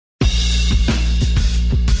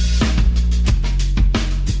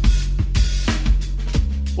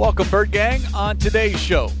Welcome, Bird Gang. On today's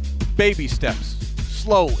show, baby steps,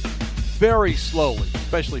 slowly, very slowly,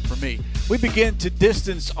 especially for me. We begin to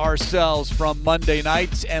distance ourselves from Monday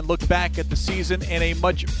nights and look back at the season in a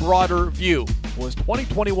much broader view. Was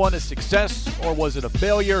 2021 a success, or was it a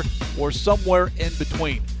failure, or somewhere in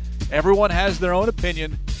between? Everyone has their own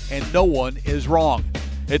opinion, and no one is wrong.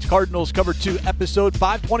 It's Cardinals Cover 2, episode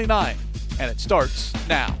 529, and it starts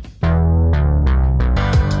now.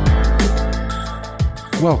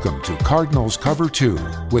 Welcome to Cardinals Cover 2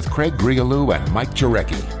 with Craig Grialou and Mike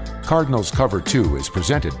Jurecki. Cardinals Cover 2 is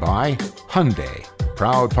presented by Hyundai,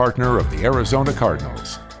 proud partner of the Arizona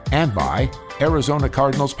Cardinals, and by Arizona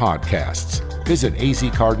Cardinals Podcasts. Visit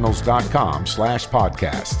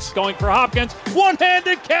azcardinals.com/podcasts. Going for Hopkins,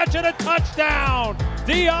 one-handed catch and a touchdown!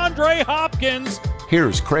 DeAndre Hopkins.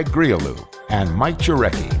 Here's Craig Grialou and Mike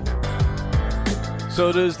Jurecki.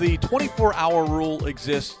 So does the 24-hour rule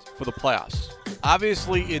exist for the playoffs?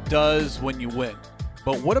 Obviously it does when you win,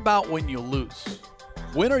 but what about when you lose?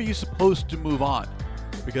 When are you supposed to move on?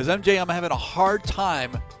 Because MJ, I'm having a hard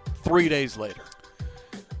time 3 days later.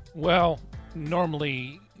 Well,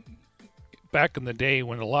 normally back in the day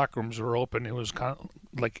when the locker rooms were open, it was kind of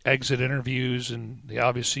like exit interviews, and they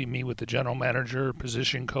obviously meet with the general manager,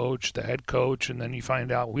 position coach, the head coach, and then you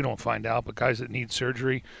find out, we don't find out, but guys that need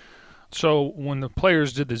surgery. So when the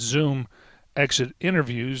players did the Zoom exit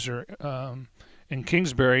interviews or in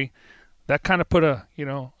Kingsbury, that kind of put a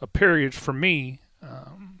period for me,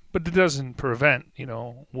 but it doesn't prevent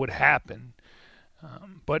what happened.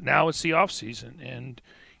 But now it's the off season, and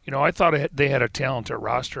I thought they had a talented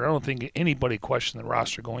roster. I don't think anybody questioned the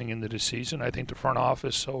roster going into the season. I think the front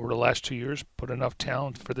office over the last 2 years put enough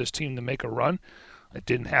talent for this team to make a run. It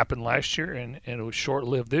didn't happen last year, and it was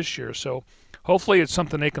short-lived this year. So hopefully it's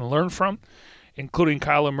something they can learn from, including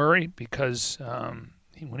Kyler Murray, because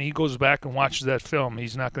when he goes back and watches that film,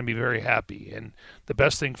 he's not going to be very happy. And the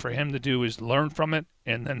best thing for him to do is learn from it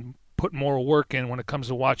and then put more work in when it comes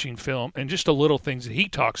to watching film. And just the little things that he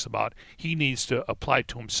talks about, he needs to apply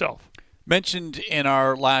to himself. Mentioned in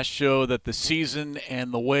our last show that the season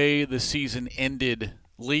and the way the season ended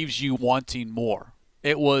leaves you wanting more.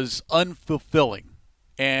 It was unfulfilling.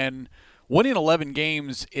 And winning 11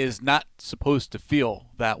 games is not supposed to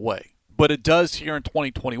feel that way. But it does here in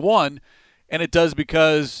 2021. And it does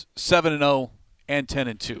because 7-0 and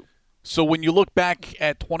 10-2. So when you look back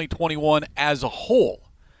at 2021 as a whole,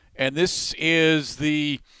 and this is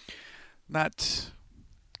the not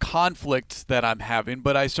conflict that I'm having,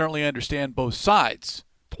 but I certainly understand both sides.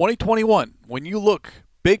 2021, when you look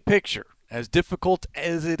big picture, as difficult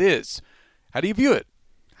as it is, how do you view it?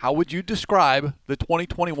 How would you describe the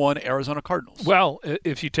 2021 Arizona Cardinals? Well,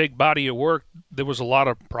 if you take body of work, there was a lot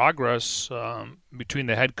of progress between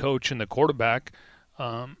the head coach and the quarterback,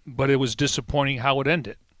 but it was disappointing how it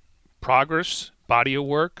ended. Progress, body of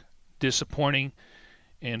work, disappointing,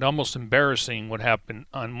 and almost embarrassing what happened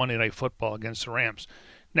on Monday Night Football against the Rams.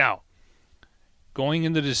 Now, going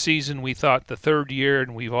into the season, we thought the third year,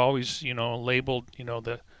 and we've always, labeled,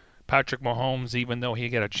 the Patrick Mahomes, even though he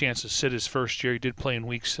got a chance to sit his first year, he did play in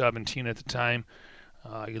Week 17 at the time.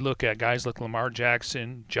 You look at guys like Lamar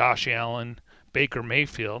Jackson, Josh Allen, Baker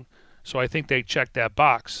Mayfield. So I think they checked that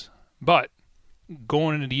box. But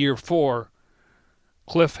going into year 4,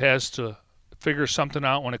 Cliff has to figure something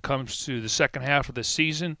out when it comes to the second half of the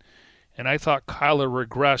season. And I thought Kyler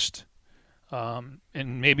regressed.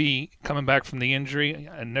 And maybe coming back from the injury,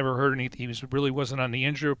 I never heard anything. He really wasn't on the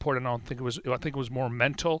injury report. I think it was more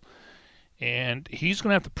mental. And he's going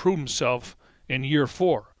to have to prove himself in year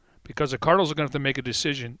 4 because the Cardinals are going to have to make a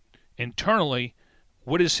decision internally.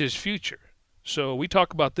 What is his future? So we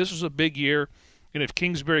talk about this was a big year. And if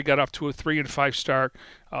Kingsbury got off to a 3-5 start,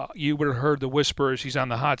 you would have heard the whispers he's on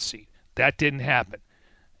the hot seat. That didn't happen.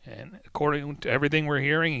 And according to everything we're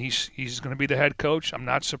hearing, he's going to be the head coach. I'm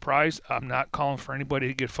not surprised. I'm not calling for anybody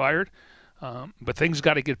to get fired. But things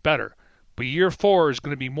got to get better. But year 4 is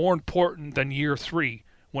going to be more important than year 3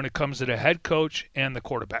 when it comes to the head coach and the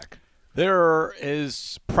quarterback. There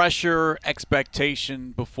is pressure,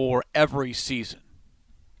 expectation before every season.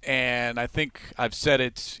 And I think I've said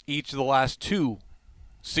it each of the last 2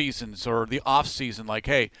 seasons or the off season, like,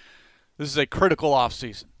 hey, this is a critical off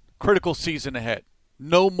season, critical season ahead.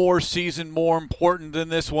 No more season more important than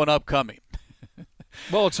this one upcoming.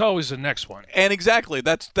 Well, it's always the next one. And exactly,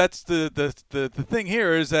 that's the thing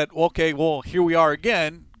here is that, okay, well, here we are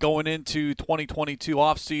again going into 2022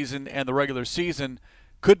 offseason, and the regular season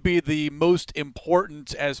could be the most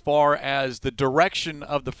important as far as the direction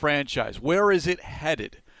of the franchise. Where is it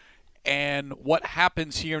headed? And what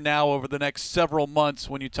happens here now over the next several months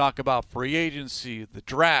when you talk about free agency, the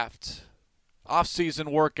draft, off-season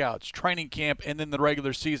workouts, training camp, and then the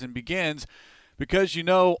regular season begins, because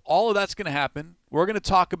all of that's going to happen. We're going to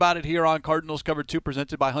talk about it here on Cardinals Cover 2,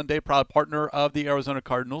 presented by Hyundai, proud partner of the Arizona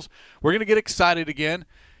Cardinals. We're going to get excited again,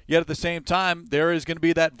 yet at the same time, there is going to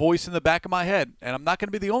be that voice in the back of my head, and I'm not going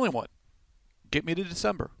to be the only one. Get me to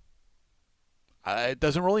December. It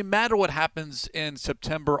doesn't really matter what happens in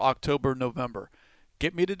September, October, November.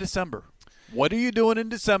 Get me to December. What are you doing in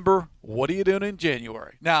December? What are you doing in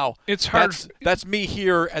January? Now, it's hard. That's me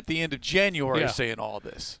here at the end of January saying all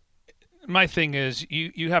this. My thing is,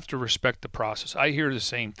 you have to respect the process. I hear the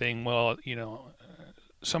same thing. Well,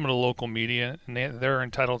 some of the local media, and they're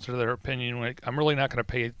entitled to their opinion. Like, I'm really not going to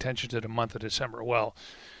pay attention to the month of December. Well,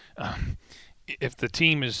 if the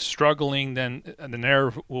team is struggling, then the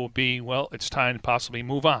narrative will be, well, it's time to possibly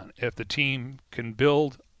move on. If the team can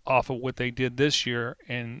build off of what they did this year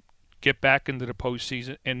and get back into the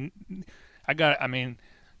postseason, and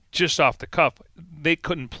just off the cuff, they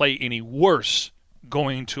couldn't play any worse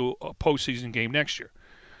going to a postseason game next year.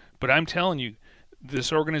 But I'm telling you,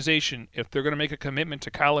 this organization, if they're going to make a commitment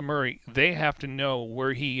to Kyler Murray, they have to know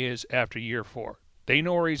where he is after year 4. They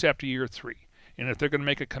know where he's after year 3. And if they're going to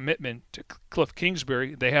make a commitment to Cliff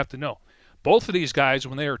Kingsbury, they have to know. Both of these guys,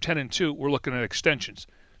 when they are 10-2, we're looking at extensions.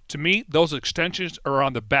 To me, those extensions are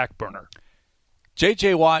on the back burner.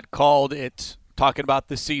 J.J. Watt called it, talking about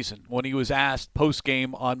the season, when he was asked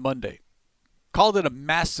post-game on Monday, called it a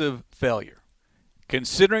massive failure,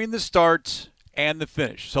 considering the start and the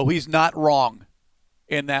finish. So he's not wrong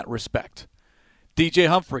in that respect. DJ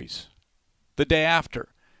Humphries, the day after,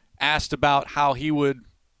 asked about how he would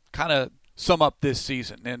kind of sum up this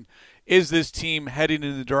season, and is this team heading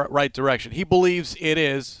in the right direction? He believes it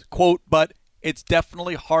is, quote, but it's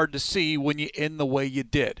definitely hard to see when you end the way you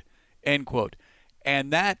did, end quote.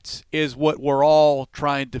 And that is what we're all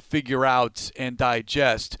trying to figure out and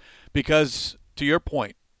digest, because to your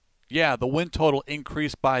point, yeah, the win total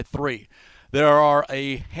increased by 3. There are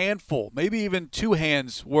a handful, maybe even 2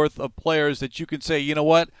 hands worth of players that you can say, you know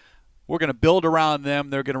what, we're going to build around them.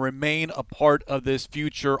 They're going to remain a part of this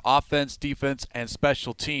future offense, defense, and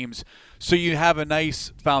special teams. So you have a nice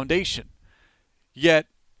foundation. Yet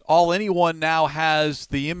all anyone now has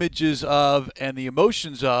the images of and the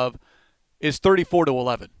emotions of is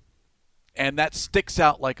 34-11. And that sticks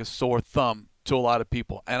out like a sore thumb to a lot of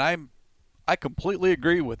people. And I completely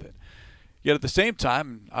agree with it. Yet at the same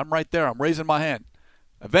time, I'm right there. I'm raising my hand.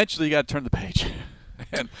 Eventually you got to turn the page.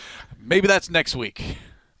 And maybe that's next week.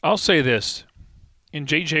 I'll say this. In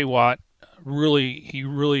J.J. Watt, he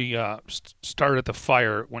really started the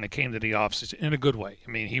fire when it came to the offseason in a good way. I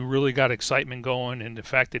mean, he really got excitement going, and the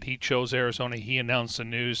fact that he chose Arizona, he announced the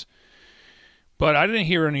news. But I didn't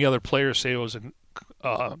hear any other players say it was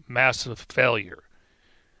a massive failure.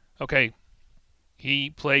 Okay, he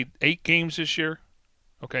played 8 games this year.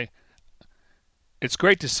 Okay, it's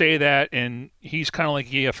great to say that, and he's kind of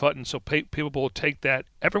like E.F. Hutton, so people will take that.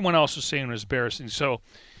 Everyone else is saying it was embarrassing. So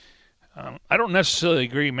I don't necessarily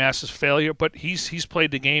agree massive failure, but he's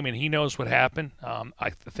played the game and he knows what happened. I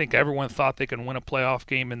think everyone thought they could win a playoff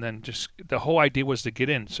game, and then just the whole idea was to get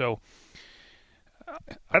in. So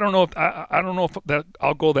I don't know if that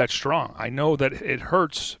I'll go that strong. I know that it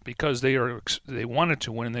hurts because they wanted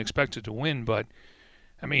to win and they expected to win, but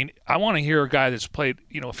I mean, I want to hear a guy that's played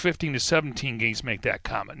 15 to 17 games make that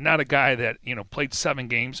comment, not a guy that played 7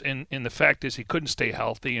 games. And the fact is he couldn't stay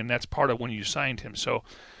healthy, and that's part of when you signed him. So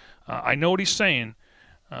I know what he's saying,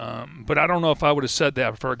 but I don't know if I would have said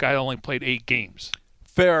that for a guy that only played 8 games.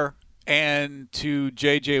 Fair. And to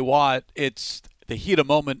J.J. Watt, it's the heat of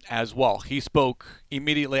moment as well. He spoke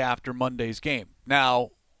immediately after Monday's game.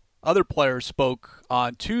 Now, other players spoke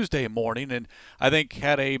on Tuesday morning and I think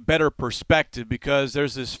had a better perspective, because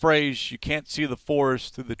there's this phrase, you can't see the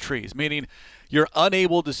forest through the trees, meaning you're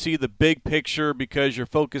unable to see the big picture because you're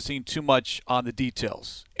focusing too much on the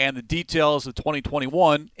details. And the details of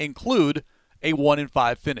 2021 include a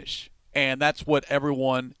 1-5 finish. And that's what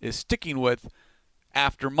everyone is sticking with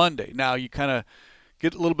after Monday. Now, you kind of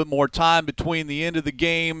get a little bit more time between the end of the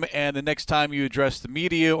game and the next time you address the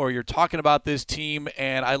media or you're talking about this team.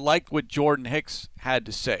 And I liked what Jordan Hicks had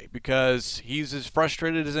to say, because he's as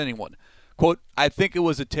frustrated as anyone. Quote, I think it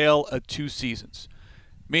was a tale of 2 seasons.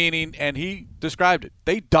 Meaning, and he described it,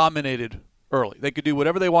 they dominated early. They could do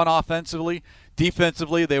whatever they want offensively.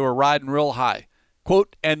 Defensively, they were riding real high.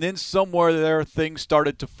 Quote, and then somewhere there, things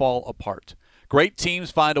started to fall apart. Great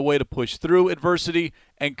teams find a way to push through adversity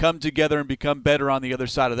and come together and become better on the other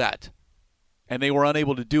side of that. And they were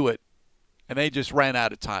unable to do it, and they just ran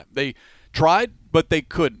out of time. They tried, but they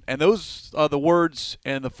couldn't. And those are the words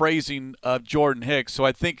and the phrasing of Jordan Hicks. So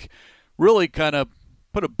I think really kind of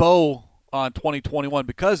put a bow on 2021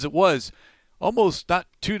 because it was almost not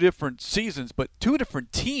two different seasons, but two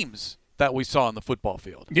different teams that we saw on the football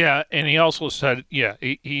field. Yeah, and he also said,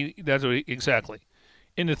 that's what exactly.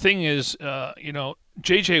 And the thing is,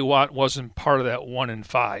 J.J. Watt wasn't part of that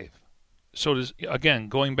 1-5. So, again,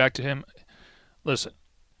 going back to him, listen,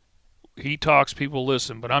 he talks, people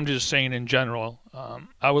listen, but I'm just saying in general,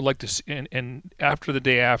 I would like to see, and after the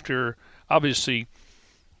day after, obviously,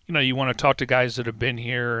 you want to talk to guys that have been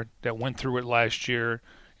here, that went through it last year.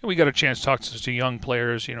 And we got a chance to talk to young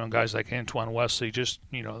players, guys like Antoine Wesley, just,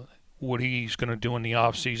 what he's going to do in the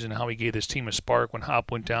offseason, how he gave this team a spark when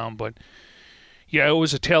Hop went down. But, yeah, it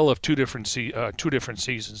was a tale of two different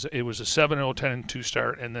seasons. It was a 7-0, 10-2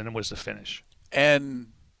 start, and then it was the finish. And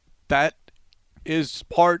that is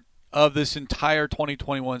part of this entire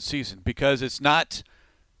 2021 season because it's not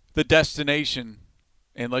the destination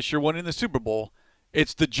unless you're winning the Super Bowl.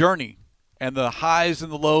 It's the journey and the highs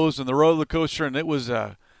and the lows and the roller coaster, and it was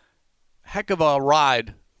a heck of a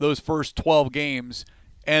ride those first 12 games,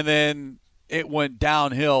 and then it went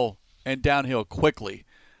downhill and downhill quickly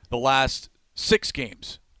the last 6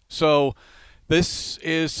 games. So this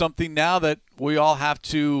is something now that we all have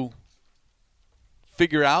to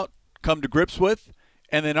figure out, come to grips with,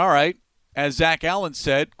 and then, all right, as Zach Allen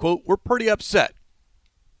said, quote, we're pretty upset.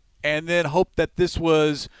 And then hope that this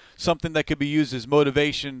was something that could be used as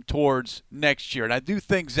motivation towards next year. And I do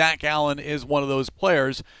think Zach Allen is one of those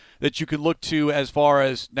players that you can look to as far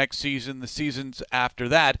as next season, the seasons after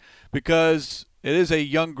that, because it is a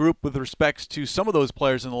young group with respects to some of those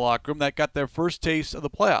players in the locker room that got their first taste of the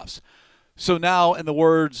playoffs. So now, in the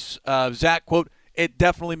words of Zach, quote, it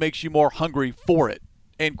definitely makes you more hungry for it,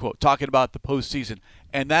 end quote, talking about the postseason.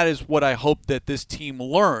 And that is what I hope that this team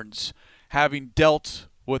learns, having dealt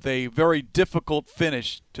with a very difficult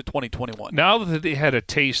finish to 2021. Now that they had a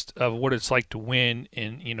taste of what it's like to win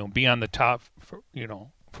and, be on the top,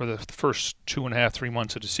 for the first 2.5, 3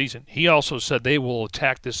 months of the season, he also said they will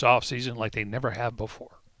attack this offseason like they never have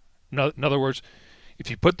before. In other words, if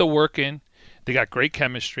you put the work in, they got great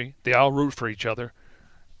chemistry, they all root for each other.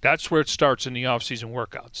 That's where it starts in the off-season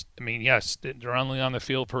workouts. I mean, yes, they're only on the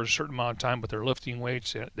field for a certain amount of time, but they're lifting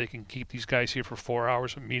weights. They can keep these guys here for 4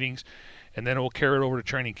 hours of meetings, and then it will carry it over to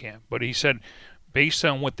training camp. But he said, based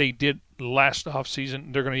on what they did last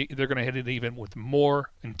off-season, they're going to hit it even with more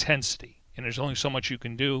intensity. And there's only so much you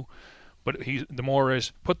can do. But the more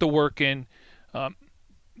is put the work in.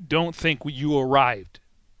 Don't think you arrived,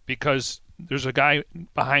 because there's a guy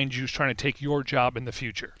behind you who's trying to take your job in the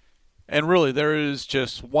future. And really, there is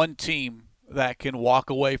just one team that can walk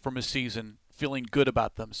away from a season feeling good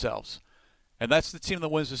about themselves, and that's the team that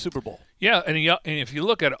wins the Super Bowl. Yeah, and if you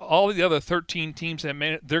look at all the other 13 teams that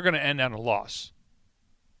made it, they're going to end on a loss.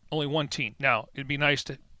 Only one team. Now, it'd be nice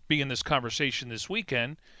to be in this conversation this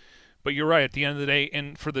weekend, but you're right, at the end of the day,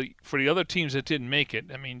 and for the other teams that didn't make it,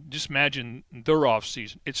 I mean, just imagine their off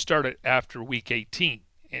season. It started after Week 18,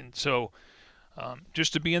 and so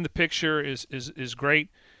just to be in the picture is great.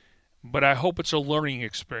 But I hope it's a learning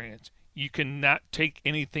experience. You cannot take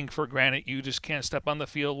anything for granted. You just can't step on the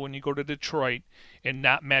field when you go to Detroit and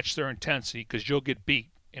not match their intensity, because you'll get beat.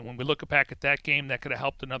 And when we look back at that game, that could have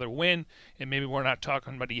helped another win. And maybe we're not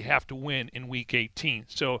talking about you have to win in Week 18.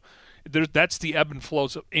 So that's the ebb and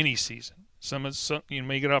flows of any season. Some you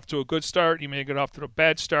may get off to a good start, you may get off to a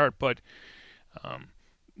bad start, but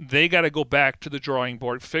they got to go back to the drawing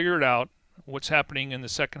board, figure it out, what's happening in the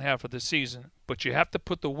second half of the season. But you have to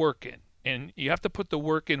put the work in, and you have to put the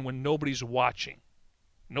work in when nobody's watching.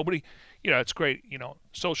 Nobody, it's great,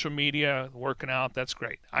 social media, working out, that's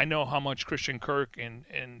great. I know how much Christian Kirk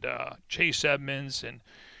and Chase Edmonds and,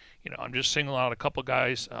 I'm just singling out a couple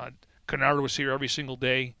guys. Kennard was here every single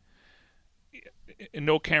day. And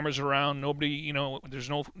no cameras around, nobody, there's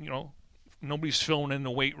no, nobody's filming in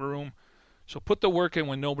the weight room. So put the work in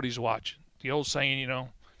when nobody's watching. The old saying,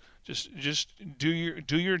 just do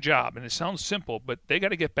your job. And it sounds simple, but they got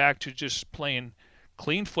to get back to just playing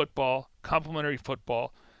clean football, complementary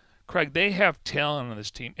football. Craig, they have talent on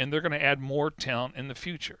this team, and they're going to add more talent in the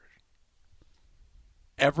future.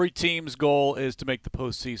 Every team's goal is to make the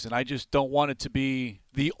postseason. I just don't want it to be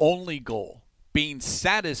the only goal, being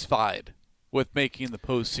satisfied with making the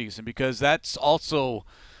postseason, because that's also,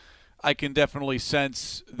 I can definitely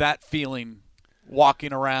sense that feeling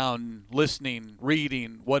walking around, listening,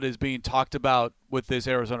 reading what is being talked about with this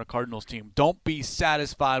Arizona Cardinals team. Don't be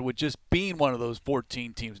satisfied with just being one of those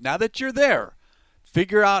 14 teams. Now that you're there,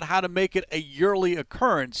 figure out how to make it a yearly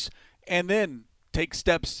occurrence, and then take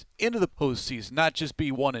steps into the postseason, not just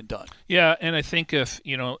be one and done. Yeah, and I think if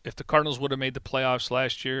the Cardinals would have made the playoffs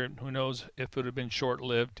last year, who knows if it would have been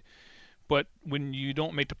short-lived. But when you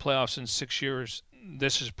don't make the playoffs in 6 years,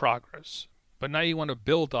 this is progress. But now you want to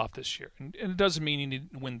build off this year. And it doesn't mean you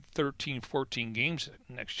need to win 13, 14 games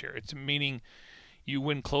next year. It's meaning you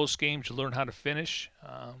win close games, you learn how to finish,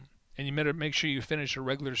 and you better make sure you finish a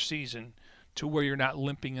regular season to where you're not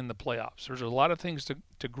limping in the playoffs. There's a lot of things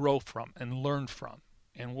to grow from and learn from,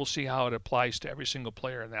 and we'll see how it applies to every single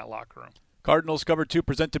player in that locker room. Cardinals Cover 2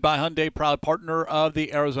 presented by Hyundai, proud partner of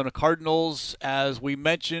the Arizona Cardinals. As we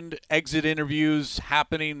mentioned, exit interviews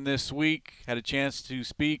happening this week. Had a chance to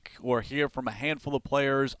speak or hear from a handful of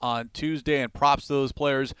players on Tuesday, and props to those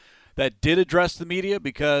players that did address the media,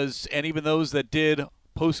 and even those that did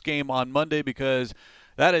post-game on Monday, because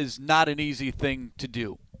that is not an easy thing to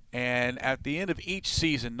do. And at the end of each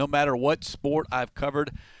season, no matter what sport I've covered,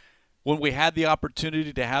 when we had the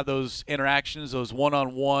opportunity to have those interactions, those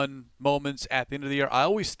one-on-one moments at the end of the year, I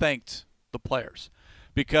always thanked the players,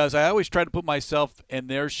 because I always try to put myself in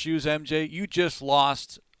their shoes. MJ, you just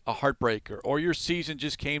lost a heartbreaker, or your season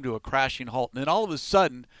just came to a crashing halt, and then all of a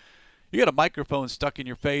sudden you got a microphone stuck in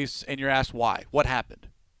your face and you're asked why, what happened.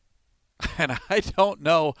 And I don't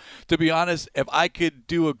know, to be honest, if I could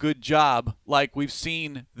do a good job like we've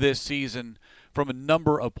seen this season from a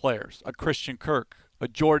number of players, a Christian Kirk, a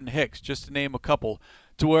Jordan Hicks, just to name a couple,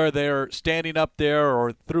 to where they're standing up there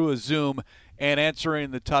or through a Zoom and answering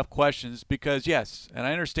the tough questions, because, yes, and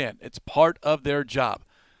I understand, it's part of their job.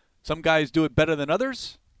 Some guys do it better than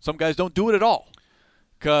others. Some guys don't do it at all,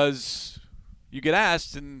 because you get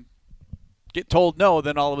asked and get told no,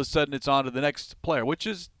 then all of a sudden it's on to the next player, which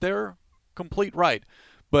is their complete right.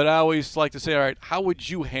 But I always like to say, all right, how would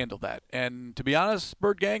you handle that? And to be honest,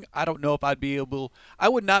 Bird Gang, I don't know if I'd be able – I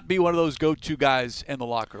would not be one of those go-to guys in the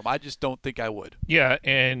locker room. I just don't think I would. Yeah,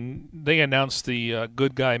 and they announced the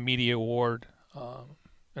Good Guy Media Award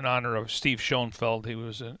in honor of Steve Schoenfeld. He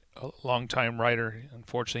was a longtime writer.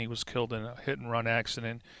 Unfortunately, he was killed in a hit-and-run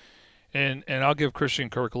accident. And I'll give Christian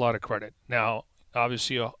Kirk a lot of credit. Now,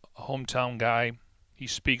 obviously a hometown guy. He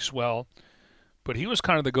speaks well. But he was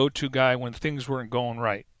kind of the go-to guy when things weren't going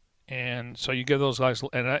right. And so you give those guys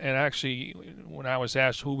 – and actually, when I was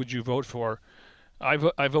asked who would you vote for, I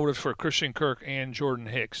voted for Christian Kirk and Jordan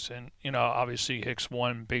Hicks. And, obviously Hicks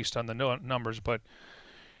won based on the numbers. But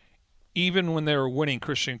even when they were winning,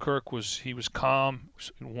 Christian Kirk was calm,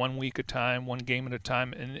 1 week at a time, one game at a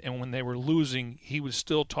time. And when they were losing, he would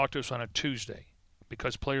still talk to us on a Tuesday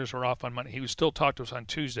because players were off on Monday. He would still talk to us on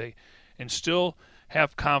Tuesday and still –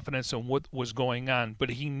 have confidence in what was going on,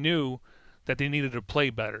 but he knew that they needed to play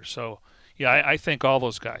better. So, yeah, I thank all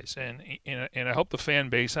those guys, and I hope the fan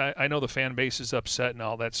base. I know the fan base is upset and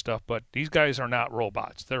all that stuff, but these guys are not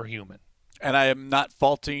robots; they're human. And I am not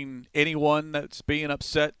faulting anyone that's being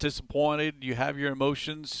upset, disappointed. You have your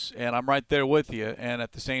emotions, and I'm right there with you. And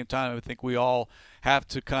at the same time, I think we all have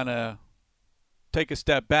to kind of take a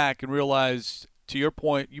step back and realize, to your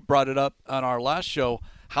point, you brought it up on our last show,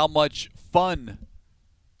 how much fun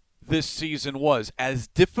this season was, as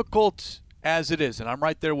difficult as it is, and I'm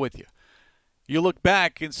right there with you. You look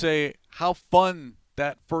back and say how fun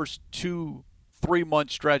that first 2-3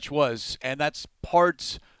 month stretch was, and that's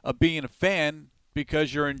parts of being a fan,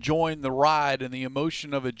 because you're enjoying the ride and the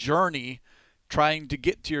emotion of a journey trying to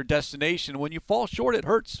get to your destination. When you fall short, it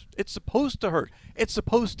hurts. It's supposed to hurt. It's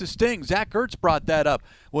supposed to sting. Zach Ertz brought that up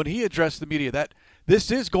when he addressed the media, that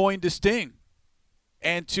this is going to sting.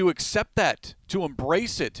 And to accept that, to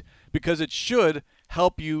embrace it, because it should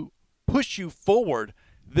help you push you forward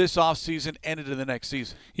this offseason and into the next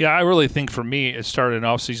season. Yeah, I really think for me it started in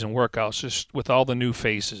offseason workouts just with all the new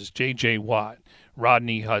faces, J.J. Watt,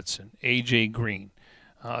 Rodney Hudson, A.J. Green.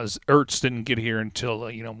 Ertz didn't get here until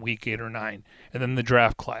week 8 or 9, and then the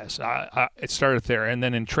draft class. It started there, and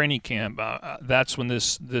then in training camp, that's when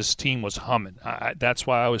this team was humming. That's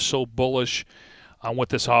why I was so bullish on what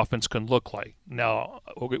this offense can look like. Now,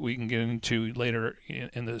 we can get into later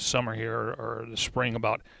in the summer here or the spring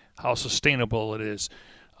about how sustainable it is.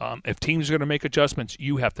 If teams are going to make adjustments,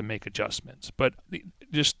 you have to make adjustments. But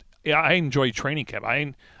I enjoy training camp.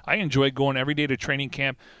 I enjoy going every day to training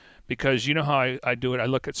camp because you know how I do it. I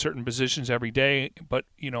look at certain positions every day, but,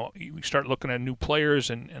 you start looking at new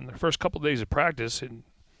players, and the first couple of days of practice, and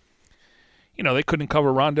they couldn't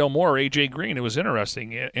cover Rondale Moore or A.J. Green. It was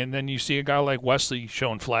interesting. And then you see a guy like Wesley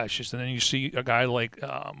showing flashes. And then you see a guy like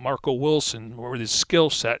Marco Wilson with his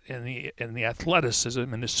skill set and the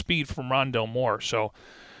athleticism and the speed from Rondale Moore. So,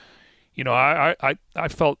 I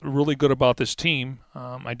felt really good about this team.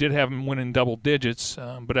 I did have them winning double digits,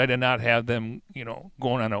 but I did not have them,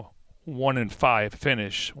 going on a 1-5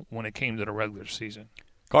 finish when it came to the regular season.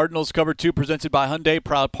 Cardinals Cover 2 presented by Hyundai,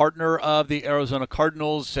 proud partner of the Arizona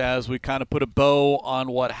Cardinals, as we kind of put a bow on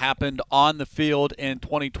what happened on the field in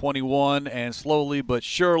 2021 and slowly but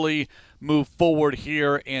surely move forward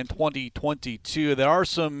here in 2022. There are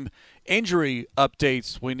some injury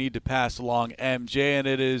updates we need to pass along, MJ, and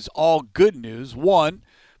it is all good news. One,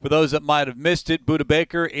 for those that might have missed it, Budda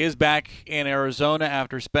Baker is back in Arizona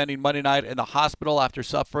after spending Monday night in the hospital after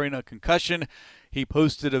suffering a concussion. He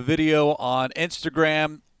posted a video on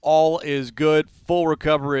Instagram. All is good. Full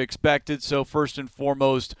recovery expected. So first and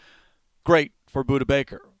foremost, great for Budda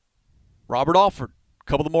Baker. Robert Alford, a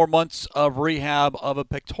couple of more months of rehab of a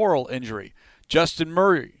pectoral injury. Justin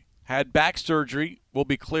Murray had back surgery, will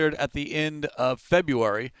be cleared at the end of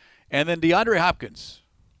February. And then DeAndre Hopkins,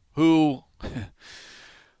 who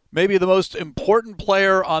may be the most important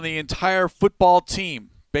player on the entire football team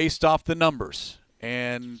based off the numbers.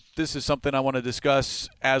 And this is something I want to discuss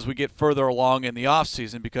as we get further along in the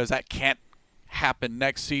offseason, because that can't happen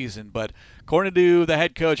next season. But according to the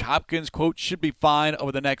head coach, Hopkins, quote, should be fine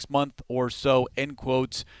over the next month or so, end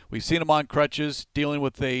quotes. We've seen him on crutches, dealing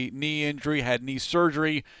with a knee injury, had knee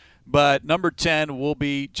surgery. But number 10 will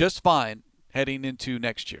be just fine heading into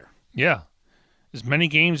next year. Yeah. As many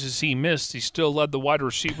games as he missed, he still led the wide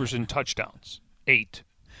receivers in touchdowns. 8.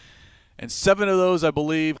 And 7 of those, I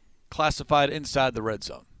believe, classified inside the red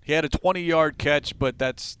zone. He had a 20-yard catch, but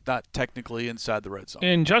that's not technically inside the red zone.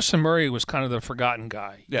 And Justin Murray was kind of the forgotten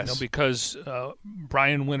guy, yes, because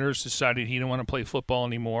Brian Winters decided he didn't want to play football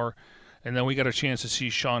anymore, and then we got a chance to see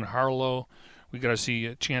Sean Harlow. We got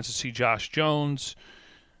a chance to see Josh Jones.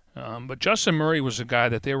 But Justin Murray was a guy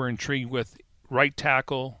that they were intrigued with. Right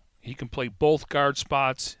tackle. He can play both guard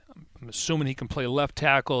spots. I'm assuming he can play left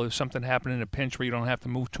tackle if something happened in a pinch where you don't have to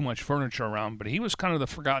move too much furniture around. But he was kind of the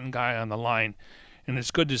forgotten guy on the line. And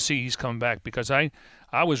it's good to see he's coming back, because I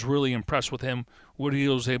was really impressed with him, what he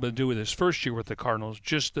was able to do with his first year with the Cardinals,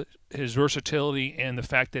 just his versatility and the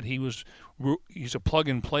fact that he's a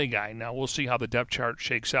plug-and-play guy. Now, we'll see how the depth chart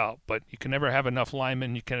shakes out, but you can never have enough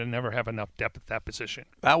linemen. You can never have enough depth at that position.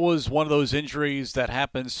 That was one of those injuries that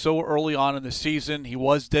happened so early on in the season. He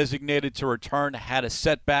was designated to return, had a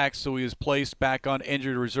setback, so he was placed back on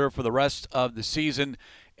injured reserve for the rest of the season.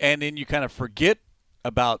 And then you kind of forget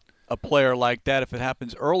about a player like that if it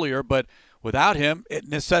happens earlier, but without him, it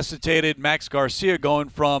necessitated Max Garcia going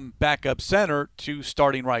from backup center to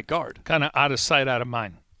starting right guard. Kind of out of sight, out of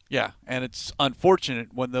mind. Yeah, and it's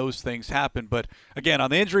unfortunate when those things happen. But, again,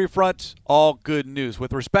 on the injury front, all good news.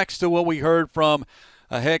 With respects to what we heard from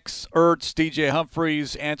Hicks, Ertz, DJ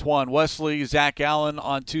Humphries, Antoine Wesley, Zach Allen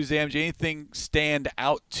on Tuesday, MJ, anything stand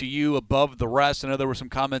out to you above the rest? I know there were some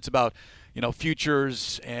comments about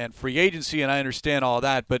futures and free agency, and I understand all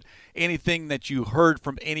that, but anything that you heard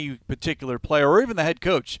from any particular player or even the head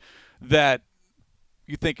coach that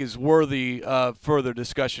you think is worthy of further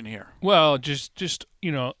discussion here? Well, just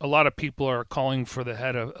a lot of people are calling for the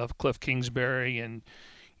head of Cliff Kingsbury, and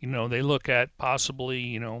they look at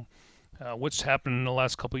possibly what's happened in the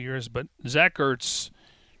last couple of years. But Zach Ertz,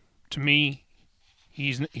 to me,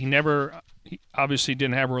 he obviously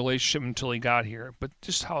didn't have a relationship until he got here, but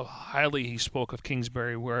just how highly he spoke of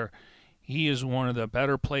Kingsbury, where he is one of the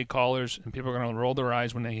better play callers, and people are going to roll their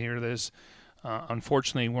eyes when they hear this.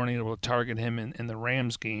 Unfortunately, we weren't able to target him in the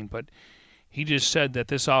Rams game, but he just said that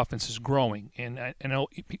this offense is growing. And I know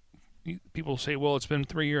people say, well, it's been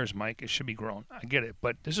 3 years, Mike. It should be grown. I get it.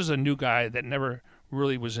 But this is a new guy that never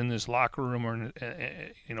really was in this locker room or,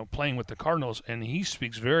 playing with the Cardinals, and he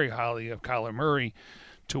speaks very highly of Kyler Murray,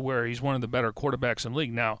 to where he's one of the better quarterbacks in the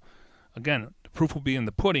league. Now, again, the proof will be in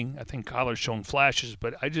the pudding. I think Kyler's shown flashes,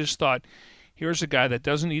 but I just thought, here's a guy that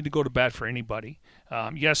doesn't need to go to bat for anybody.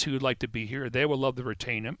 Yes, he would like to be here. They would love to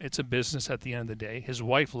retain him. It's a business at the end of the day. His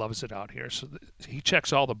wife loves it out here, so he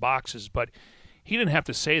checks all the boxes, but he didn't have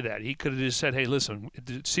to say that. He could have just said, hey, listen,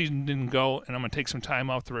 the season didn't go, and I'm going to take some time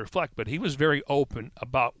off to reflect. But he was very open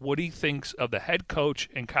about what he thinks of the head coach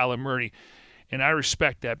and Kyler Murray. And I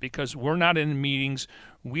respect that, because we're not in meetings.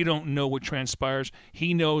 We don't know what transpires.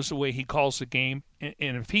 He knows the way he calls the game. And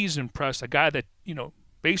if he's impressed, a guy that,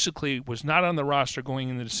 basically was not on the roster going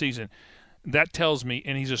into the season, that tells me,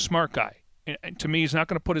 and he's a smart guy. And to me, he's not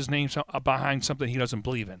going to put his name behind something he doesn't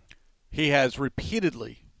believe in. He has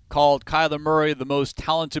repeatedly called Kyler Murray the most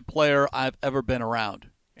talented player I've ever been around.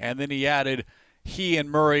 And then he added, he and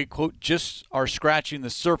Murray, quote, just are scratching the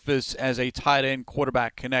surface as a tight end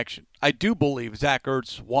quarterback connection. I do believe Zach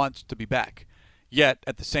Ertz wants to be back. Yet,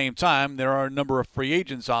 at the same time, there are a number of free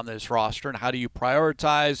agents on this roster, and how do you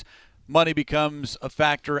prioritize? Money becomes a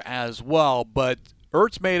factor as well. But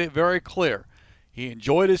Ertz made it very clear. He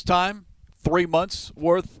enjoyed his time, 3 months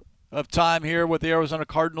worth of time here with the Arizona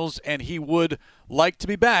Cardinals, and he would like to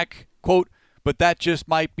be back, quote, but that just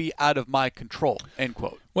might be out of my control, end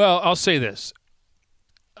quote. Well, I'll say this.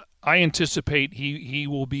 I anticipate he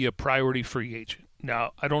will be a priority free agent.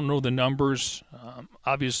 Now, I don't know the numbers.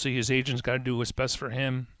 Obviously, his agent's got to do what's best for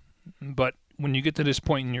him. But when you get to this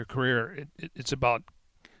point in your career, it's about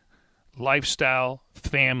lifestyle,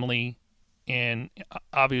 family, and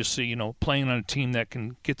obviously, playing on a team that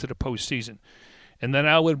can get to the postseason. And then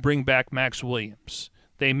I would bring back Max Williams.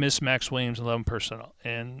 They miss Max Williams 11 personnel.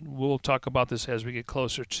 And we'll talk about this as we get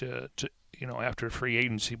closer to after free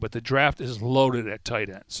agency. But the draft is loaded at tight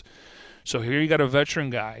ends. So here you got a veteran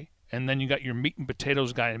guy, and then you got your meat and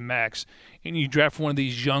potatoes guy in Max, and you draft one of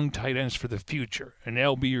these young tight ends for the future, and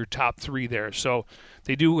they'll be your top 3 there. So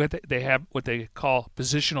they have what they call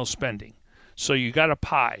positional spending. So you got a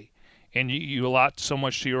pie, and you allot so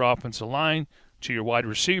much to your offensive line, to your wide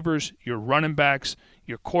receivers, your running backs,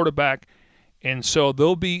 your quarterback, and so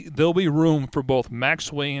there'll be room for both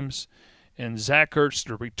Max Williams and Zach Ertz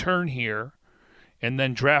to return here and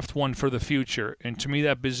then draft one for the future. And to me,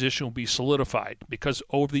 that position will be solidified because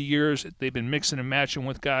over the years, they've been mixing and matching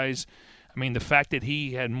with guys. I mean, the fact that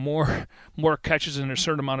he had more catches in a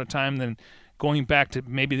certain amount of time than going back to,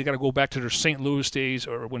 maybe they got to go back to their St. Louis days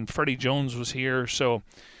or when Freddie Jones was here. So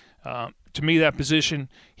to me, that position,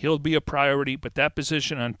 he'll be a priority. But that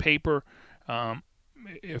position on paper,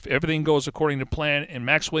 if everything goes according to plan and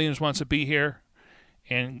Max Williams wants to be here,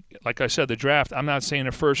 and like I said, the draft, I'm not saying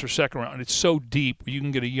a first or second round. It's so deep you can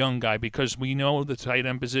get a young guy because we know the tight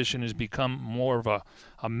end position has become more of a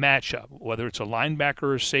matchup, whether it's a linebacker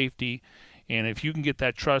or a safety. And if you can get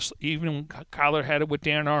that trust, even Kyler had it with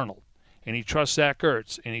Dan Arnold, and he trusts Zach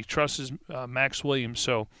Ertz, and he trusts Max Williams.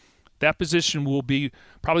 So that position will be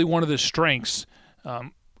probably one of the strengths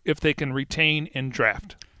if they can retain and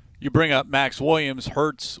draft. You bring up Max Williams,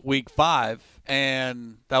 Hurts week 5,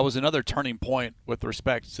 and that was another turning point with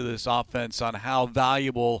respect to this offense on how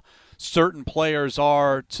valuable certain players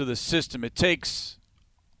are to the system. It takes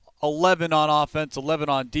 11 on offense, 11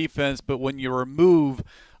 on defense, but when you remove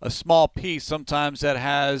a small piece, sometimes that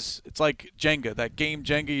it's like Jenga, that game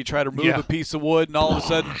Jenga. You try to remove a piece of wood, and all of a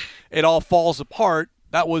sudden it all falls apart.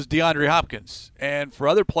 That was DeAndre Hopkins. And for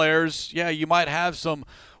other players, you might have some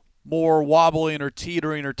more wobbling or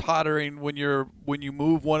teetering or tottering when you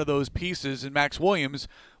move one of those pieces, and Max Williams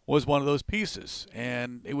was one of those pieces.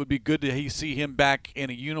 And it would be good to see him back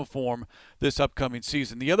in a uniform this upcoming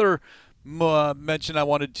season. The other mention I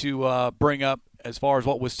wanted to bring up as far as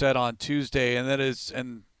what was said on Tuesday, and that is,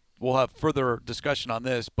 and we'll have further discussion on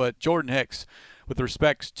this, but Jordan Hicks, with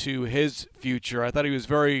respect to his future, I thought he was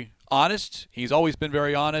very honest. He's always been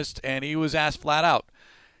very honest, and he was asked flat out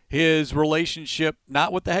his relationship,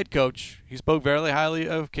 not with the head coach, he spoke very highly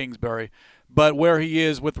of Kingsbury, but where he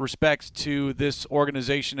is with respect to this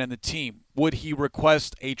organization and the team. Would he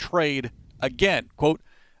request a trade again? Quote,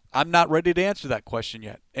 I'm not ready to answer that question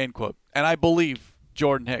yet, end quote. And I believe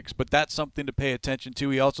Jordan Hicks, but that's something to pay attention to.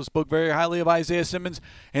 He also spoke very highly of Isaiah Simmons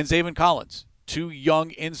and Zaven Collins, 2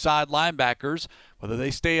 young inside linebackers, whether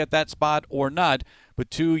they stay at that spot or not,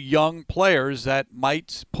 but 2 young players that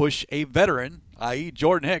might push a veteran, i.e.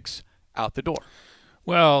 Jordan Hicks, out the door.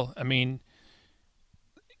 Well, I mean,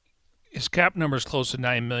 his cap number is close to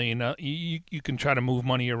 $9 million. You can try to move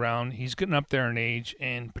money around. He's getting up there in age,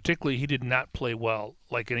 and particularly he did not play well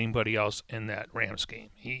like anybody else in that Rams game.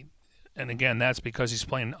 And again, that's because he's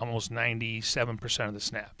playing almost 97% of the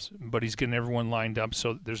snaps, but he's getting everyone lined up,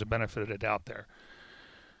 so there's a benefit of the doubt there.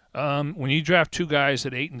 When you draft 2 guys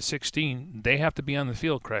at 8 and 16, they have to be on the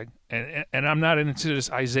field, Craig. And I'm not into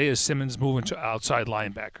this Isaiah Simmons moving to outside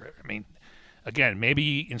linebacker. I mean, again,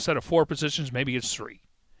 maybe instead of 4 positions, maybe it's 3.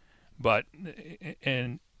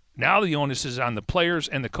 And now the onus is on the players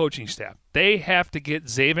and the coaching staff. They have to get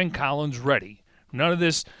Zaven Collins ready. None of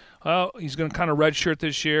this, he's going to kind of redshirt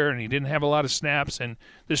this year, and he didn't have a lot of snaps. And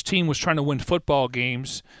this team was trying to win football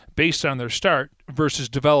games based on their start versus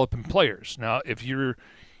developing players. Now, if you're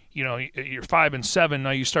 5 and 7, now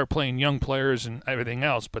you start playing young players and everything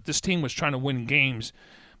else. But this team was trying to win games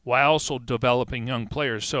while also developing young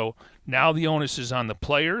players. So now the onus is on the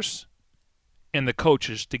players and the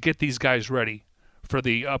coaches to get these guys ready for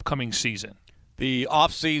the upcoming season. The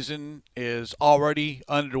offseason is already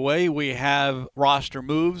underway. We have roster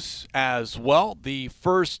moves as well. The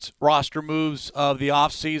first roster moves of the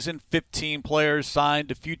offseason, 15 players signed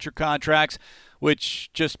to future contracts, which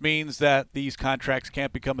just means that these contracts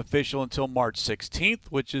can't become official until March 16th,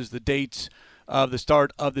 which is the date of the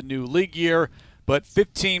start of the new league year. But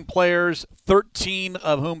 15 players, 13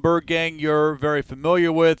 of whom, Bird Gang, you're very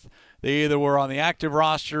familiar with. They either were on the active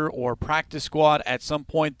roster or practice squad at some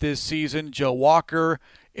point this season. Joe Walker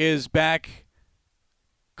is back.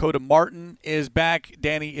 Coda Martin is back.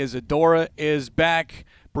 Danny Isadora is back.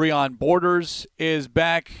 Breon Borders is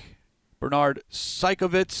back. Bernard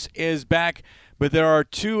Saikovitz is back. But there are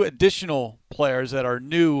 2 additional players that are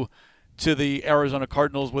new to the Arizona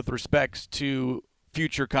Cardinals with respects to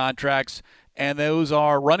future contracts, and those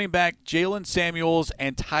are running back Jalen Samuels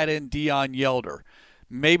and tight end Dion Yelder.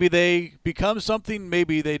 Maybe they become something,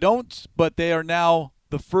 maybe they don't, but they are now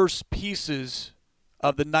the first pieces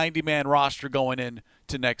of the 90-man roster going in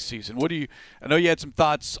to next season. I know you had some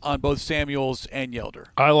thoughts on both Samuels and Yelder.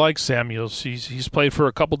 I like Samuels. He's played for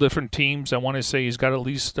a couple different teams. I want to say he's got at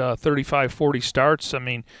least 35, 40 starts. I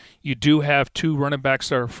mean, you do have 2 running backs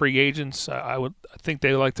that are free agents. I think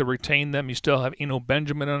they like to retain them. You still have Eno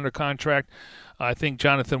Benjamin under contract. I think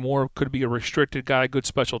Jonathan Moore could be a restricted guy, good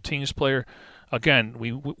special teams player. Again,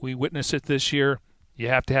 we witnessed it this year. You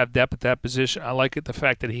have to have depth at that position. I like the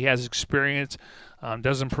fact that he has experience.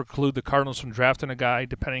 Doesn't preclude the Cardinals from drafting a guy,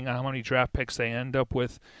 depending on how many draft picks they end up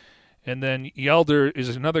with. And then Yelder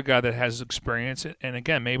is another guy that has experience. And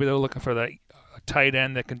again, maybe they're looking for that tight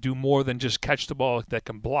end that can do more than just catch the ball, that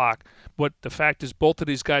can block. But the fact is, both of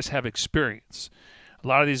these guys have experience. A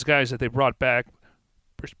lot of these guys that they brought back,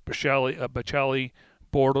 Bocelli,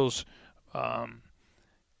 Bortles,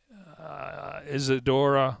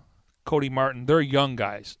 Isadora, Cody Martin, they're young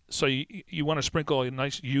guys. So you want to sprinkle a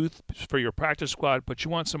nice youth for your practice squad, but you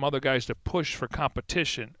want some other guys to push for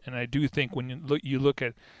competition. And I do think when you look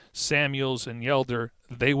at Samuels and Yelder,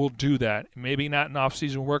 they will do that. Maybe not in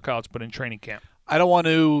off-season workouts, but in training camp. I don't want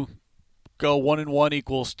to go 1 and 1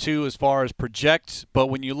 equals 2 as far as project, but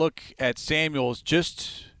when you look at Samuels,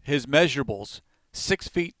 just his measurables, 6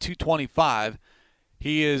 feet 225,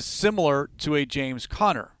 he is similar to a James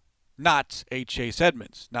Conner, not a Chase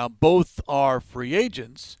Edmonds. Now, both are free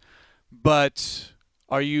agents, but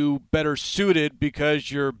are you better suited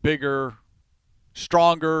because you're bigger,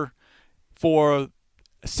 stronger for a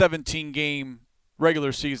 17-game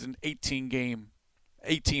regular season,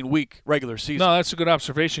 18-week regular season? No, that's a good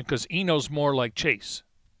observation because Eno's more like Chase,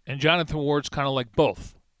 and Jonathan Ward's kind of like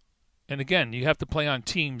both. And again, you have to play on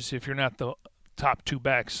teams if you're not the top 2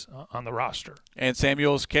 backs on the roster. And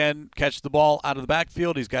Samuels can catch the ball out of the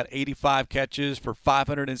backfield. He's got 85 catches for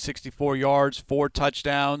 564 yards, 4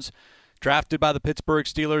 touchdowns, drafted by the Pittsburgh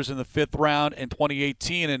Steelers in the 5th round in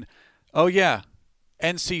 2018. And, oh, yeah,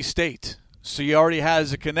 NC State. So he already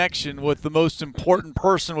has a connection with the most important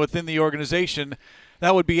person within the organization.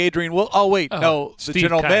 That would be Adrian Will. Oh, wait, no, the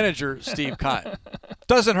general manager, Steve Keim.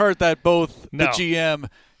 Doesn't hurt that both the GM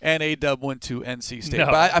and A-Dub went to NC State. No.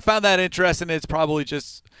 But I found that interesting. It's probably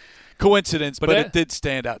just coincidence, but it did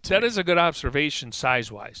stand out to me. That is a good observation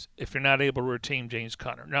size-wise, if you're not able to retain James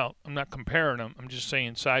Conner. Now, I'm not comparing them. I'm just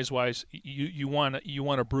saying size-wise, you want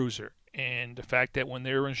a bruiser. And the fact that when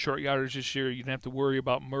they were in short yardage this year, you didn't have to worry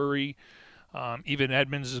about Murray. Even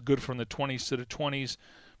Edmonds is good from the 20s to the 20s.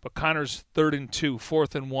 But Conner's 3rd and 2,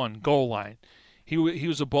 4th and 1, goal line. He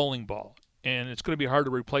was a bowling ball. And it's going to be hard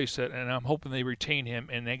to replace it, and I'm hoping they retain him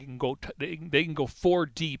and they can go 4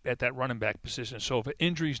 deep at that running back position. So if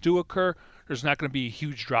injuries do occur, there's not going to be a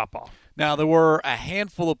huge drop-off. Now, there were a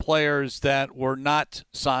handful of players that were not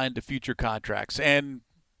signed to future contracts. And,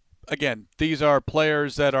 again, these are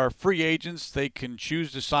players that are free agents. They can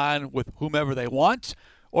choose to sign with whomever they want,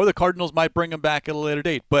 or the Cardinals might bring them back at a later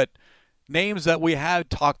date. But names that we have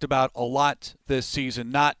talked about a lot this season,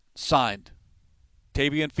 not signed.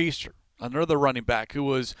 Tavian Feaster, another running back who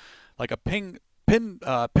was like a ping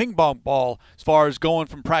pong ball as far as going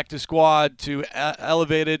from practice squad to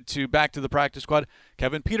elevated to back to the practice squad.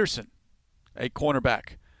 Kevin Peterson, a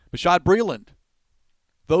cornerback. Bashad Breeland.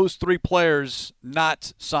 Those 3 players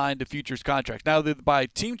not signed to futures contracts. Now, either by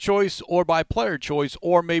team choice or by player choice,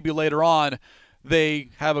 or maybe later on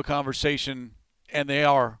they have a conversation and they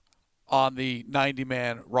are on the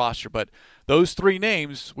 90-man roster. But those 3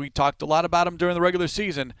 names, we talked a lot about them during the regular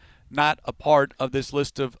season, not a part of this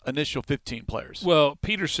list of initial 15 players. Well,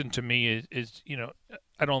 Peterson to me is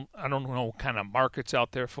I don't know what kind of market's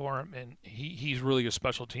out there for him, and he's really a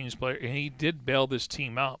special teams player, and he did bail this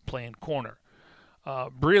team out playing corner.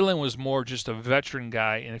 Breeland was more just a veteran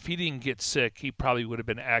guy, and if he didn't get sick, he probably would have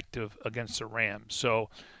been active against the Rams. So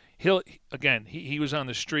he was on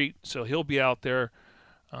the street, so he'll be out there.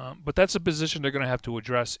 But that's a position they're going to have to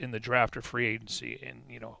address in the draft or free agency, and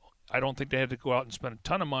I don't think they had to go out and spend a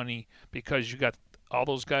ton of money because you got all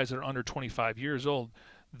those guys that are under 25 years old.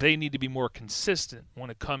 They need to be more consistent when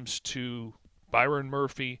it comes to Byron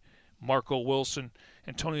Murphy, Marco Wilson.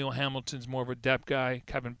 Antonio Hamilton's more of a depth guy.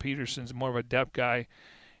 Kevin Peterson's more of a depth guy.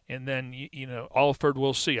 And then, Alford,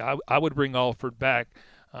 we'll see. I would bring Alford back.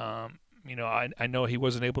 I know he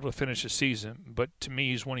wasn't able to finish the season, but to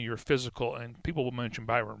me, he's one of your physical, and people will mention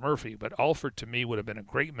Byron Murphy, but Alford to me would have been a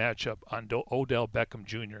great matchup on Odell Beckham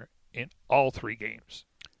Jr. in all 3 games.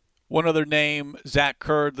 One other name, Zach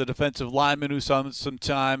Kurd, the defensive lineman who spent some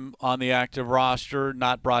time on the active roster,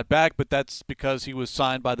 not brought back, but that's because he was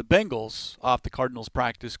signed by the Bengals off the Cardinals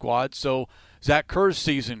practice squad. So Zach Kur's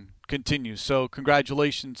season continues. So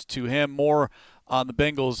congratulations to him. More on the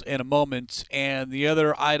Bengals in a moment. And the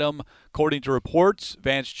other item, according to reports,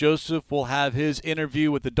 Vance Joseph will have his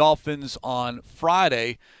interview with the Dolphins on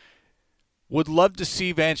Friday. Would love to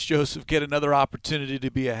see Vance Joseph get another opportunity to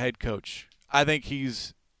be a head coach. I think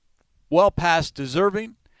he's well past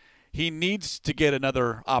deserving. He needs to get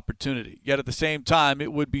another opportunity. Yet at the same time,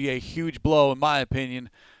 it would be a huge blow, in my opinion,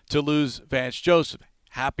 to lose Vance Joseph.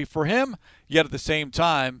 Happy for him, yet at the same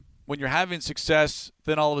time, when you're having success,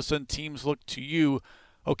 then all of a sudden teams look to you.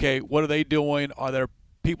 Okay, what are they doing? Are there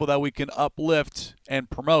people that we can uplift and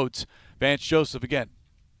promote? Vance Joseph, again,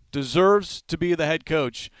 deserves to be the head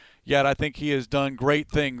coach, yet I think he has done great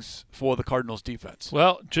things for the Cardinals defense.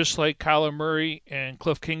 Well, just like Kyler Murray and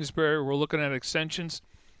Cliff Kingsbury, we're looking at extensions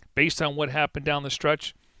based on what happened down the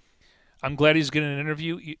stretch. I'm glad he's getting an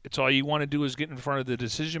interview. It's all you want to do is get in front of the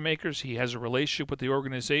decision makers. He has a relationship with the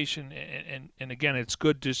organization, and again, it's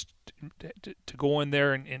good just to go in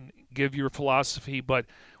there and give your philosophy. But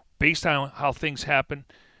based on how things happen,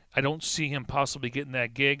 I don't see him possibly getting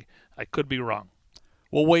that gig. I could be wrong.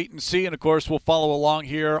 We'll wait and see, and of course, we'll follow along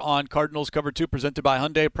here on Cardinals Cover 2, presented by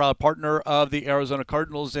Hyundai, proud partner of the Arizona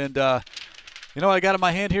Cardinals. And what I got in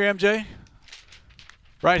my hand here, MJ?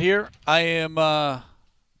 Right here, I am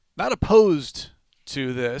not opposed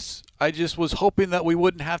to this. I just was hoping that we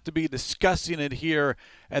wouldn't have to be discussing it here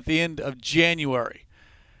at the end of January.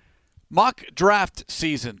 Mock draft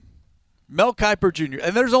season. Mel Kiper Jr.,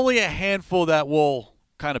 and there's only a handful that we'll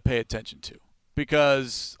kind of pay attention to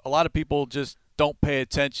because a lot of people just don't pay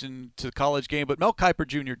attention to the college game, but Mel Kiper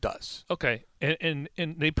Jr. does. Okay, and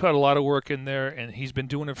they put a lot of work in there, and he's been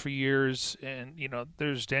doing it for years. And,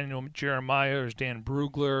 there's Daniel Jeremiah, there's Dan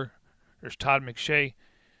Brugler, there's Todd McShay.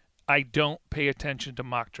 I don't pay attention to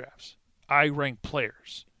mock drafts. I rank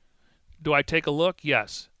players. Do I take a look?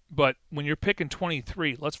 Yes. But when you're picking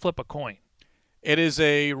 23, let's flip a coin. It is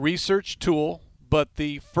a research tool, but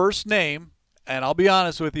the first name, and I'll be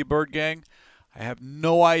honest with you, Bird Gang, I have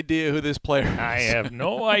no idea who this player is. I have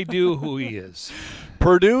no idea who he is.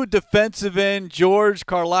 Purdue defensive end George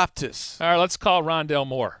Karlaftis. All right, let's call Rondell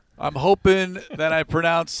Moore. I'm hoping that I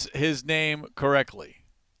pronounce his name correctly.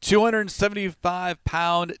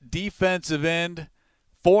 275-pound defensive end,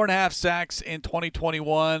 4.5 sacks in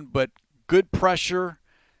 2021, but good pressure,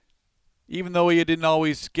 even though he didn't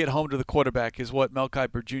always get home to the quarterback, is what Mel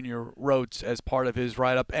Kiper Jr. wrote as part of his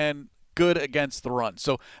write-up, and good against the run.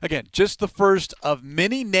 So, again, just the first of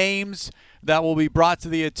many names that will be brought to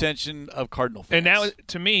the attention of Cardinal fans. And now,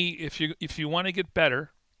 to me, if you want to get better,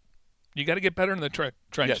 you got to get better in the trenches.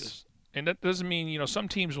 Yes. And that doesn't mean, some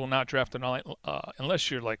teams will not draft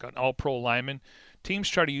unless you're like an all-pro lineman. Teams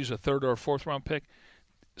try to use a 3rd or 4th round pick.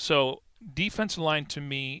 So defensive line to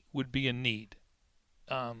me would be a need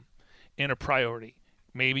and a priority.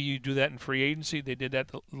 Maybe you do that in free agency. They did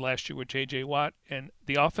that last year with J.J. Watt. And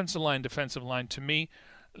the offensive line, defensive line, to me,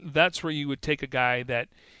 that's where you would take a guy that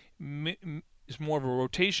is more of a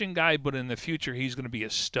rotation guy, but in the future he's going to be a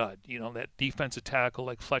stud. That defensive tackle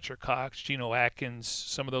like Fletcher Cox, Geno Atkins,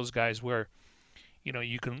 some of those guys where,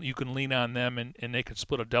 you can lean on them and they can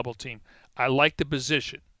split a double team. I like the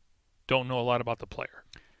position. Don't know a lot about the player.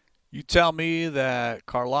 You tell me that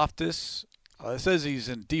Karlaftis, it says he's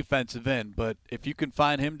in defensive end, but if you can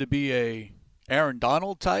find him to be a Aaron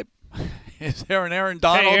Donald type, is there an Aaron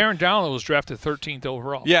Donald? Hey, Aaron Donald was drafted 13th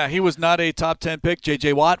overall. Yeah, he was not a top 10 pick.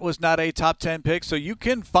 J.J. Watt was not a top 10 pick. So you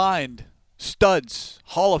can find studs,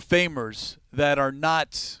 Hall of Famers that are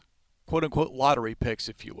not, quote-unquote, lottery picks,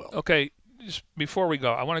 if you will. Okay, just before we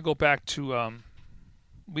go, I want to go back to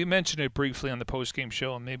we mentioned it briefly on the post-game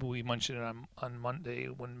show, and maybe we mentioned it on Monday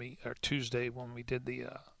or Tuesday when we did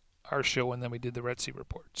our show, and then we did the Red Sea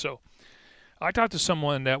Report. So I talked to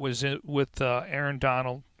someone that was with Aaron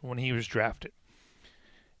Donald when he was drafted.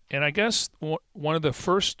 And I guess one of the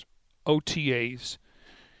first OTAs,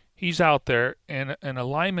 he's out there, and a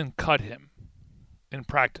lineman cut him in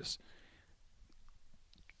practice.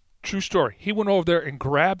 True story. He went over there and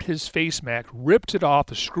grabbed his face mask, ripped it off.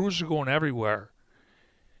 The screws are going everywhere.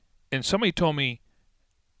 And somebody told me,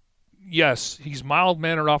 yes, he's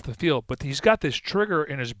mild-mannered off the field, but he's got this trigger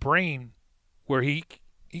in his brain where he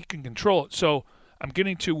can control it. So I'm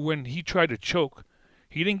getting to when he tried to choke,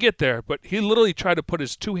 He didn't get there, but he literally tried to put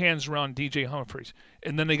his 2 hands around DJ Humphries,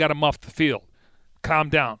 and then they got him off the field. Calm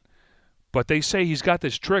down. But they say he's got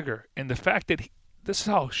this trigger, and the fact that this is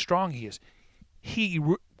how strong he is. He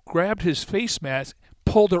grabbed his face mask,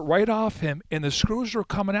 pulled it right off him, and the screws were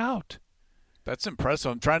coming out. That's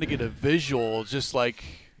impressive. I'm trying to get a visual, just like,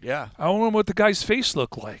 yeah. I don't know what the guy's face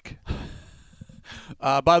looked like.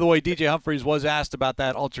 By the way, DJ Humphries was asked about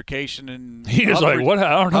that altercation, and he was like, "What? I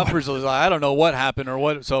don't know." Humphries was like, "I don't know what happened or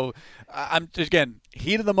what." So, I'm just, again,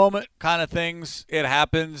 heat of the moment kind of things. It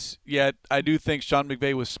happens. Yet, I do think Sean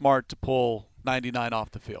McVay was smart to pull 99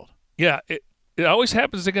 off the field. Yeah, it always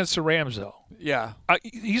happens against the Rams, though. Yeah,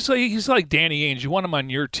 he's like Danny Ainge. You want him on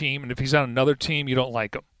your team, and if he's on another team, you don't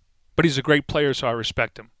like him. But he's a great player, so I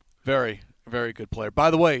respect him. Very, very good player.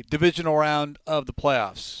 By the way, divisional round of the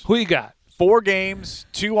playoffs. Who you got? 4 games,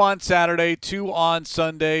 2 on Saturday, 2 on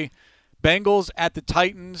Sunday. Bengals at the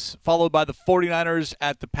Titans, followed by the 49ers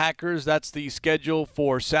at the Packers. That's the schedule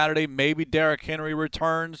for Saturday. Maybe Derrick Henry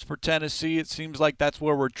returns for Tennessee. It seems like that's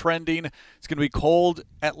where we're trending. It's going to be cold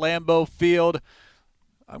at Lambeau Field.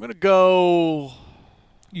 I'm going to go...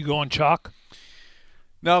 You going chalk?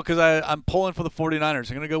 No, because I'm pulling for the 49ers.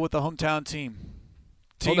 I'm going to go with the hometown team.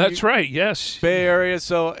 Oh, that's right, yes. Bay Area.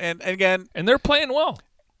 So, and again... And they're playing well.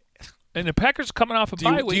 And the Packers coming off a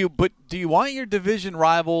bye week. Do you want your division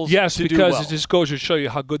rivals to do well? Yes, because it just goes to show you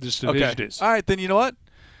how good this division is. All right, then you know what?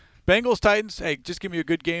 Bengals, Titans, hey, just give me a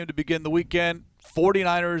good game to begin the weekend.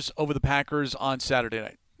 49ers over the Packers on Saturday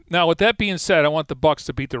night. Now, with that being said, I want the Bucs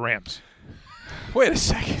to beat the Rams. Wait a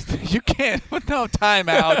second. You can't. No,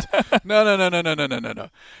 timeout. No.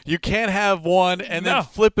 You can't have one and then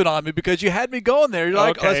flip it on me because you had me going there. You're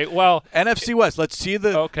like, okay, well, NFC West. Let's see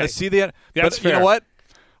the. Okay. Let's see the. That's fair. You know what?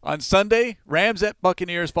 On Sunday, Rams at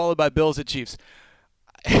Buccaneers, followed by Bills at Chiefs.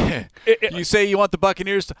 You say you want the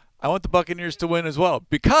Buccaneers. I want the Buccaneers to win as well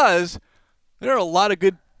because there are a lot of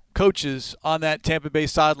good coaches on that Tampa Bay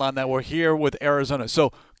sideline that were here with Arizona.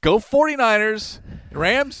 So go 49ers.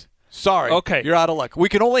 Rams, sorry. Okay. You're out of luck. We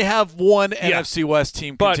can only have one NFC West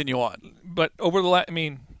team continue on. But over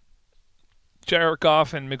the Jared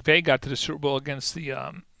Goff and McVay got to the Super Bowl against the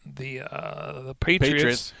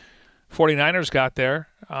Patriots. 49ers got there.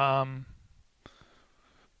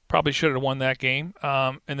 Probably should have won that game.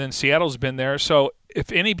 And then Seattle's been there. So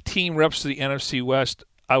if any team reps to the NFC West,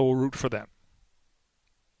 I will root for them.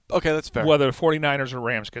 Okay, that's fair. Whether 49ers or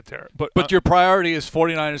Rams get there. But your priority is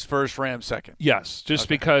 49ers first, Rams second. Yes, just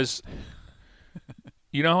because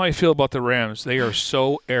you know how I feel about the Rams. They are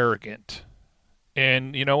so arrogant.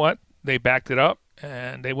 And you know what? They backed it up,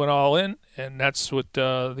 and they went all in, and that's what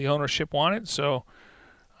the ownership wanted. So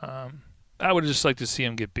I would just like to see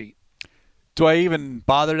him get beat. Do I even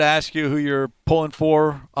bother to ask you who you're pulling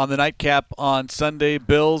for on the nightcap on Sunday?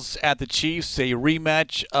 Bills at the Chiefs, a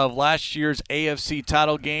rematch of last year's AFC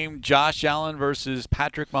title game, Josh Allen versus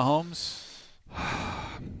Patrick Mahomes?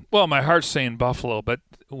 Well, my heart's saying Buffalo, but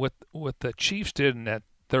what the Chiefs did in that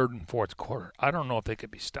third and fourth quarter, I don't know if they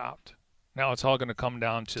could be stopped. Now it's all going to come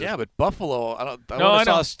down to but Buffalo. I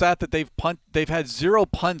saw a stat that they've had 0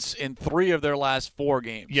 punts in 3 of their last 4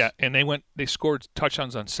 games. Yeah, and they scored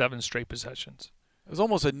touchdowns on 7 straight possessions. It was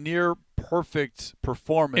almost a near perfect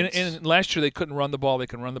performance. And last year they couldn't run the ball. They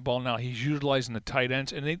can run the ball now. He's utilizing the tight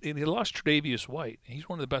ends, and they lost Tre'Davious White. He's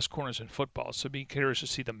one of the best corners in football. So be curious to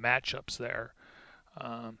see the matchups there.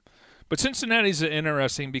 But Cincinnati's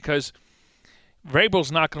interesting because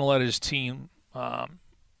Vrabel's not going to let his team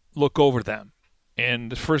look over them.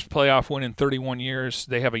 And the first playoff win in 31 years,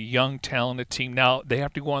 they have a young, talented team. Now, they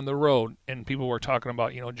have to go on the road, and people were talking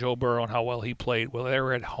about, Joe Burrow and how well he played. Well, they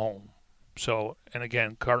were at home. So, and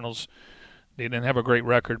again, Cardinals, they didn't have a great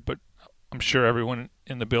record, but I'm sure everyone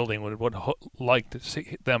in the building would like to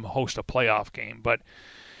see them host a playoff game. But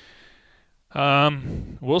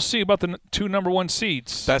we'll see about the 2 number 1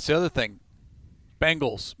 seeds. That's the other thing.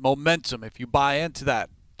 Bengals, momentum, if you buy into that.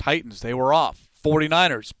 Titans, they were off.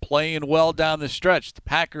 49ers playing well down the stretch. The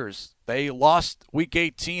Packers, they lost Week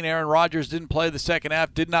 18. Aaron Rodgers didn't play the second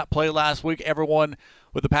half, did not play last week. Everyone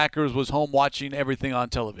with the Packers was home watching everything on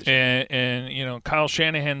television. And Kyle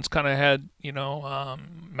Shanahan's kind of had,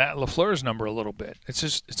 Matt LaFleur's number a little bit.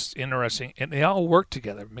 It's interesting. And they all work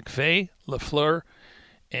together. McVay, LaFleur,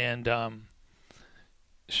 and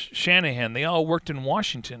Shanahan, they all worked in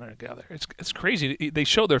Washington together. It's crazy. They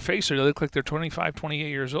show their face. They look like they're 25, 28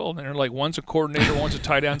 years old, and they're like, one's a coordinator, one's a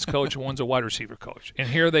tight ends coach, and one's a wide receiver coach. And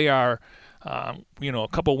here they are, a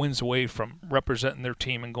couple wins away from representing their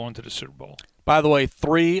team and going to the Super Bowl. By the way,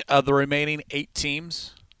 3 of the remaining 8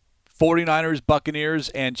 teams, 49ers, Buccaneers,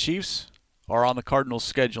 and Chiefs, are on the Cardinals'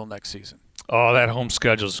 schedule next season. Oh, that home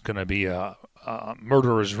schedule is going to be a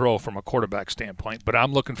murderer's row from a quarterback standpoint. But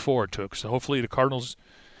I'm looking forward to it because hopefully the Cardinals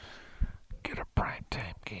get a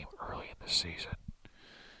primetime game early in the season.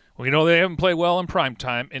 Well, they haven't played well in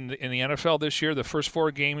primetime. In the NFL this year, the first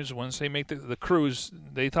 4 games, once they make the cruise,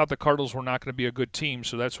 they thought the Cardinals were not going to be a good team,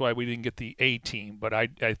 so that's why we didn't get the A team. But I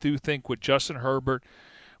do think with Justin Herbert,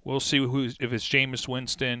 we'll see if it's Jameis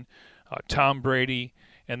Winston, Tom Brady,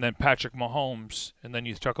 and then Patrick Mahomes. And then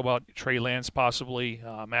you talk about Trey Lance possibly,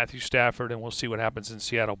 Matthew Stafford, and we'll see what happens in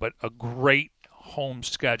Seattle. But a great home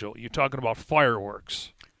schedule. You're talking about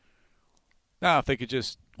fireworks. Now, if they could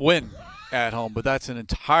just win at home, but that's an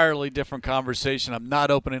entirely different conversation. I'm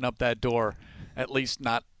not opening up that door, at least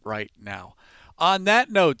not right now. On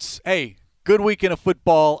that note, hey, good weekend of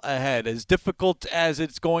football ahead. As difficult as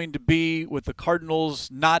it's going to be with the Cardinals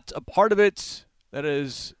not a part of it, that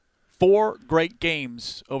is 4 great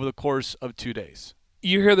games over the course of 2 days.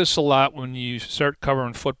 You hear this a lot when you start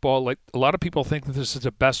covering football. Like, a lot of people think that this is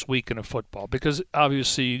the best weekend of football because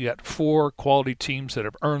obviously you got 4 quality teams that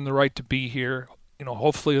have earned the right to be here.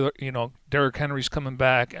 Hopefully, Derrick Henry's coming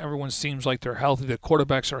back. Everyone seems like they're healthy. The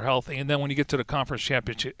quarterbacks are healthy. And then when you get to the conference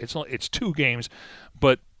championship, it's 2 games,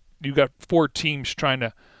 but you got 4 teams trying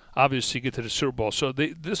to obviously get to the Super Bowl. So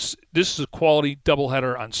this is a quality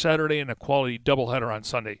doubleheader on Saturday and a quality doubleheader on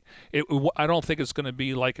Sunday. I don't think it's going to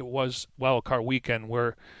be like it was Wild Card Weekend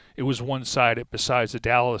where it was one-sided besides the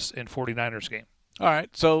Dallas and 49ers game. All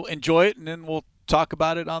right, so enjoy it, and then we'll talk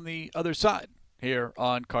about it on the other side here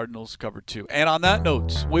on Cardinals Cover 2. And on that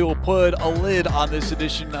note, we will put a lid on this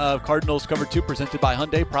edition of Cardinals Cover 2 presented by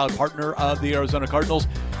Hyundai, proud partner of the Arizona Cardinals.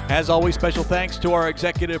 As always, special thanks to our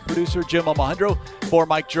executive producer, Jim Alejandro. For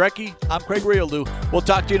Mike Jurecki, I'm Craig Riolu. We'll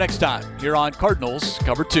talk to you next time here on Cardinals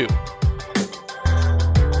Cover 2.